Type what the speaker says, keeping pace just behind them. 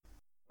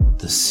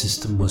The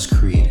system was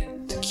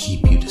created to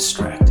keep you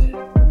distracted,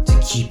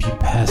 to keep you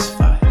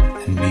pacified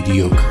and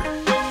mediocre.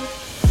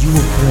 You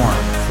were born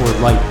for a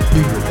life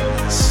bigger than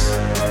this,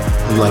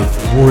 a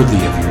life worthy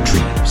of your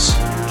dreams.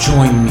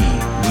 Join me,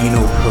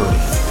 Nino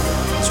Purdy,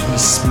 as we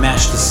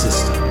smash the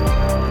system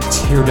and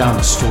tear down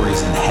the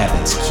stories and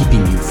habits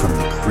keeping you from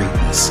the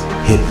greatness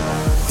hidden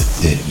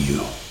within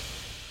you.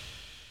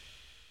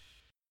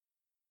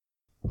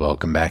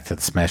 Welcome back to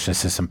the Smash the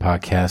System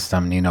podcast.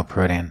 I'm Nino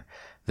Purdy.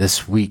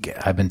 This week,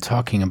 I've been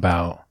talking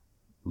about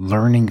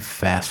learning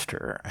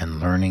faster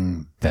and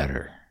learning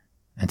better.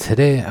 And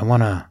today, I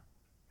want to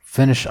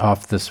finish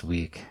off this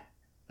week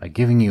by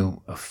giving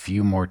you a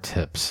few more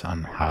tips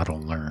on how to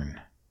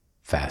learn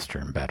faster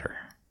and better.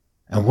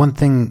 And one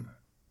thing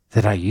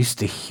that I used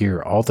to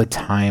hear all the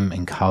time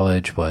in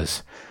college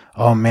was,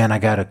 oh man, I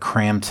got to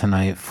cram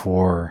tonight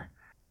for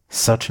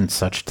such and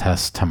such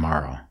test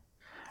tomorrow.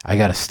 I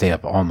got to stay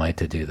up all night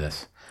to do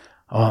this.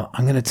 Well,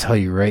 I'm going to tell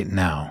you right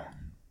now,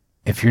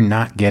 if you're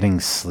not getting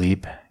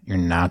sleep, you're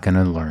not going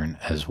to learn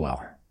as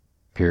well.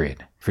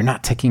 Period. If you're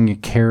not taking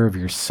care of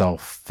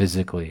yourself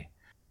physically,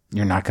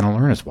 you're not going to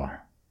learn as well.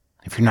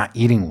 If you're not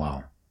eating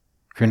well,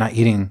 if you're not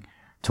eating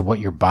to what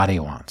your body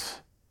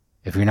wants,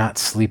 if you're not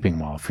sleeping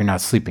well, if you're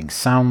not sleeping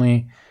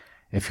soundly,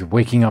 if you're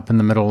waking up in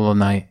the middle of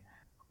the night,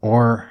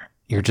 or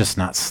you're just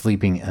not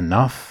sleeping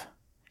enough,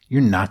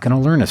 you're not going to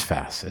learn as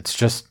fast. It's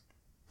just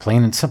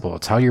plain and simple.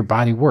 It's how your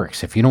body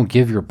works. If you don't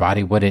give your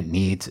body what it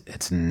needs,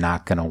 it's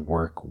not going to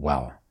work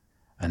well.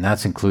 And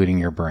that's including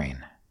your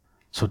brain.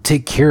 So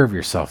take care of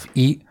yourself.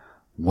 Eat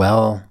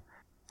well,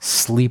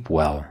 sleep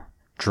well,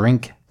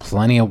 drink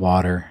plenty of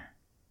water,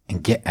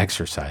 and get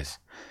exercise.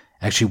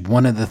 Actually,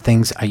 one of the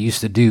things I used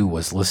to do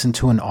was listen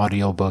to an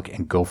audiobook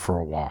and go for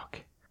a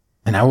walk.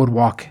 And I would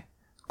walk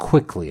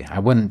quickly. I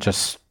wouldn't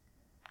just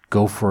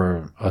go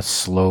for a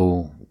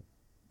slow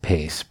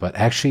pace, but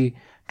actually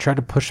try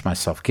to push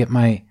myself, get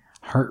my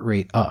heart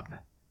rate up.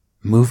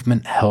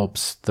 Movement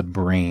helps the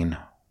brain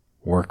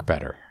work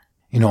better.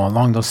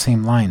 Along those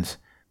same lines,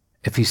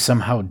 if you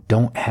somehow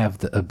don't have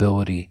the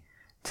ability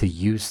to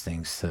use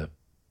things, to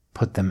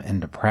put them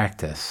into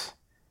practice,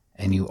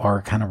 and you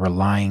are kind of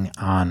relying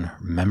on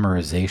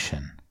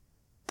memorization,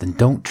 then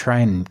don't try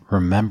and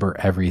remember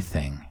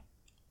everything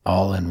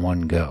all in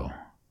one go.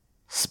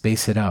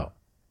 Space it out.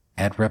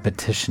 Add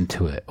repetition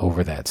to it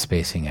over that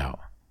spacing out.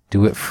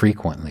 Do it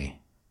frequently.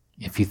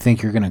 If you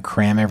think you're going to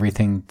cram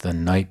everything the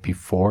night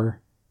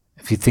before,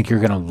 if you think you're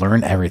going to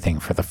learn everything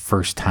for the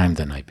first time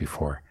the night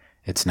before,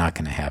 it's not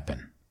going to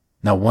happen.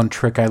 Now, one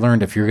trick I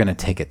learned, if you're going to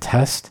take a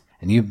test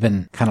and you've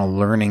been kind of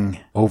learning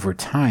over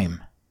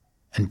time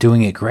and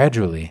doing it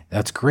gradually,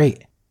 that's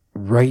great.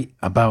 Right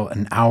about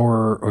an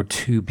hour or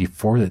two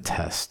before the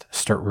test,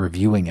 start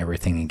reviewing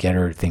everything and get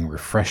everything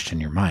refreshed in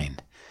your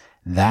mind.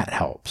 That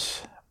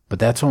helps. But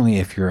that's only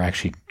if you're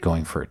actually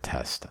going for a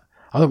test.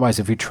 Otherwise,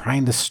 if you're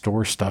trying to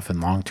store stuff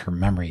in long-term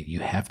memory, you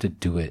have to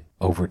do it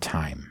over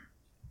time.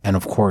 And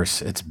of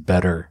course, it's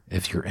better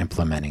if you're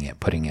implementing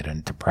it, putting it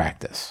into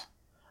practice.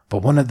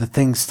 But one of the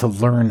things to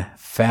learn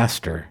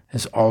faster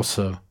is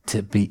also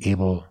to be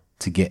able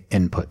to get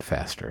input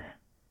faster.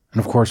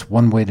 And of course,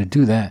 one way to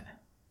do that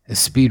is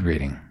speed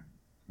reading.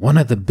 One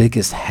of the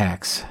biggest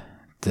hacks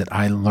that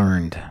I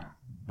learned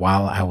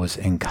while I was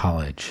in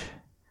college,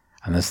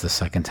 and this is the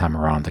second time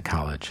around to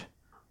college,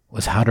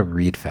 was how to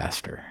read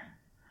faster.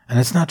 And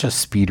it's not just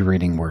speed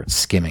reading where it's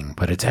skimming,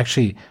 but it's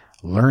actually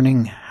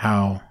learning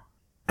how,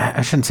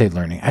 I shouldn't say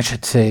learning, I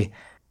should say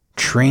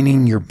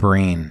training your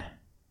brain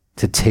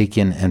to take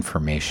in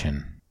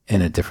information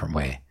in a different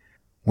way.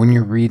 When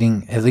you're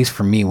reading, at least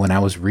for me, when I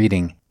was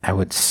reading, I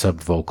would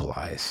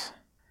subvocalize.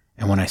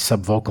 And when I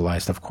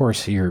subvocalized, of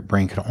course, your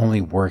brain can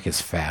only work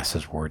as fast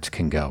as words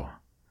can go.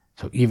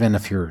 So even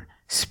if you're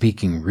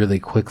speaking really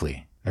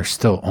quickly, there's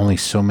still only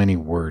so many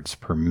words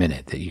per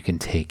minute that you can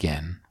take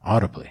in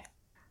audibly.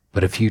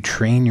 But if you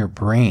train your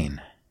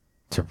brain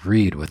to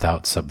read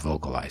without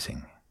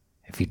subvocalizing,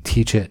 if you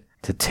teach it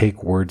to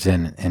take words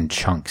in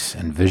chunks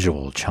and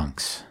visual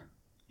chunks,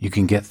 you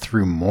can get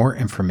through more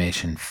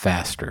information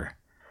faster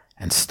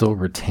and still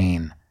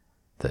retain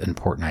the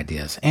important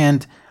ideas.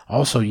 And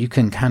also you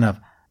can kind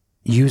of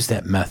use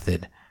that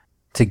method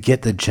to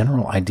get the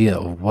general idea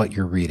of what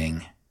you're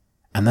reading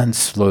and then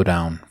slow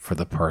down for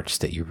the parts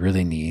that you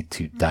really need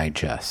to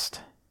digest,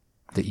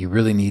 that you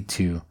really need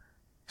to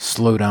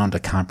slow down to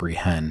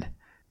comprehend,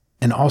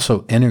 and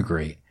also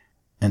integrate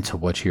into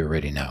what you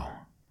already know.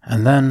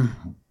 And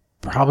then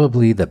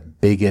probably the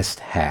biggest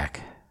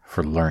hack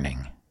for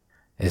learning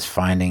is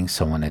finding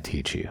someone to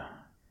teach you.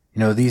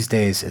 These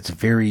days it's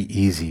very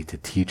easy to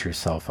teach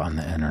yourself on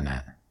the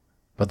internet.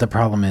 But the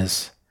problem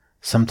is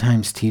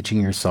sometimes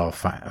teaching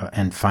yourself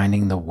and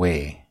finding the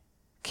way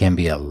can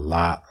be a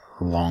lot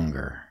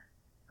longer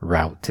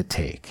route to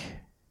take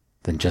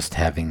than just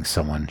having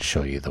someone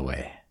show you the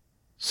way.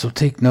 So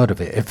take note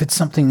of it. If it's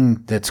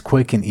something that's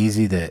quick and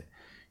easy that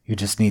you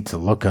just need to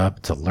look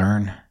up to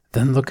learn,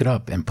 then look it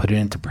up and put it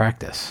into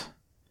practice.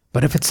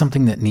 But if it's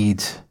something that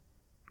needs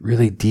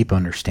really deep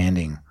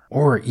understanding,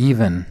 or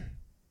even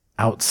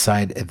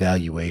outside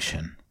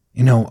evaluation.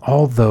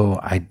 Although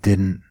I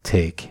didn't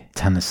take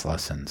tennis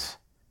lessons,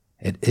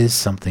 it is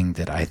something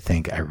that I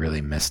think I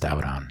really missed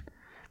out on.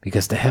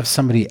 Because to have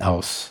somebody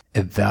else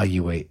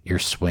evaluate your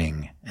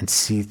swing and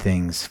see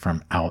things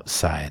from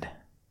outside,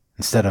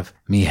 instead of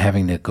me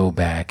having to go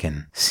back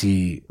and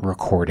see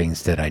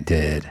recordings that I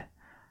did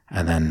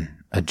and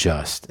then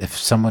adjust. If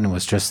someone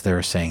was just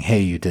there saying,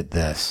 hey, you did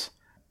this,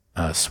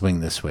 swing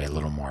this way a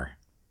little more,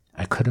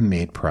 I could have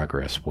made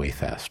progress way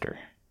faster.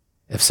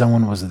 If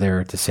someone was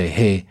there to say,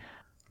 hey,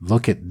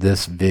 look at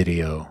this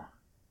video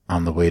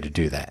on the way to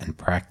do that and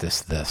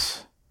practice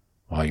this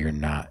while you're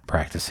not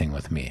practicing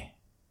with me.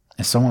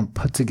 If someone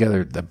put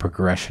together the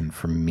progression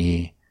for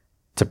me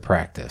to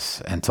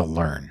practice and to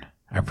learn,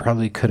 I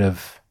probably could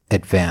have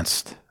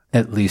advanced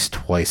at least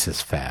twice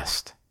as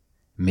fast,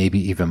 maybe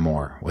even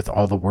more. With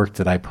all the work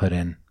that I put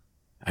in,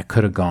 I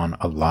could have gone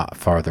a lot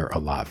farther, a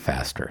lot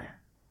faster.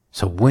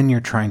 So when you're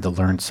trying to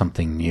learn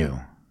something new,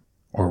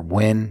 or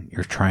when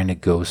you're trying to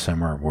go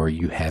somewhere where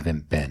you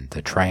haven't been,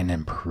 to try and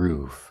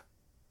improve,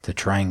 to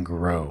try and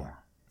grow,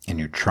 and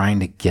you're trying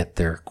to get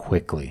there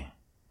quickly,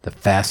 the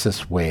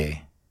fastest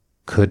way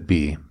could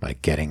be by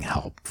getting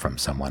help from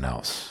someone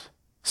else,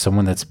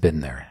 someone that's been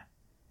there,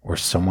 or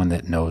someone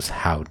that knows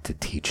how to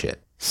teach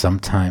it.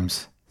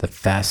 Sometimes the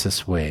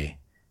fastest way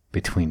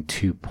between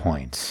 2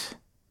 points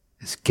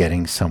is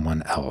getting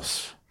someone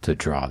else to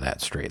draw that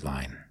straight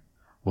line.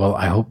 Well,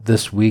 I hope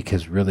this week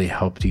has really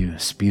helped you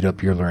speed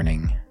up your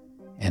learning,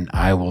 and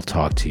I will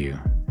talk to you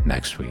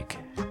next week.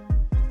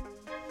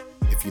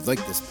 If you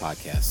like this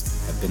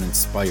podcast, have been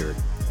inspired,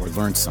 or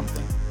learned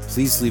something,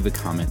 please leave a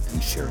comment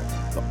and share it.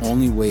 The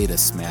only way to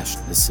smash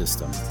the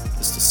system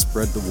is to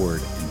spread the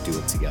word and do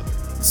it together.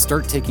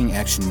 Start taking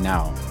action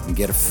now and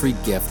get a free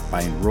gift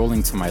by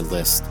enrolling to my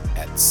list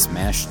at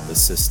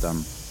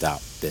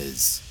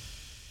smashthesystem.biz.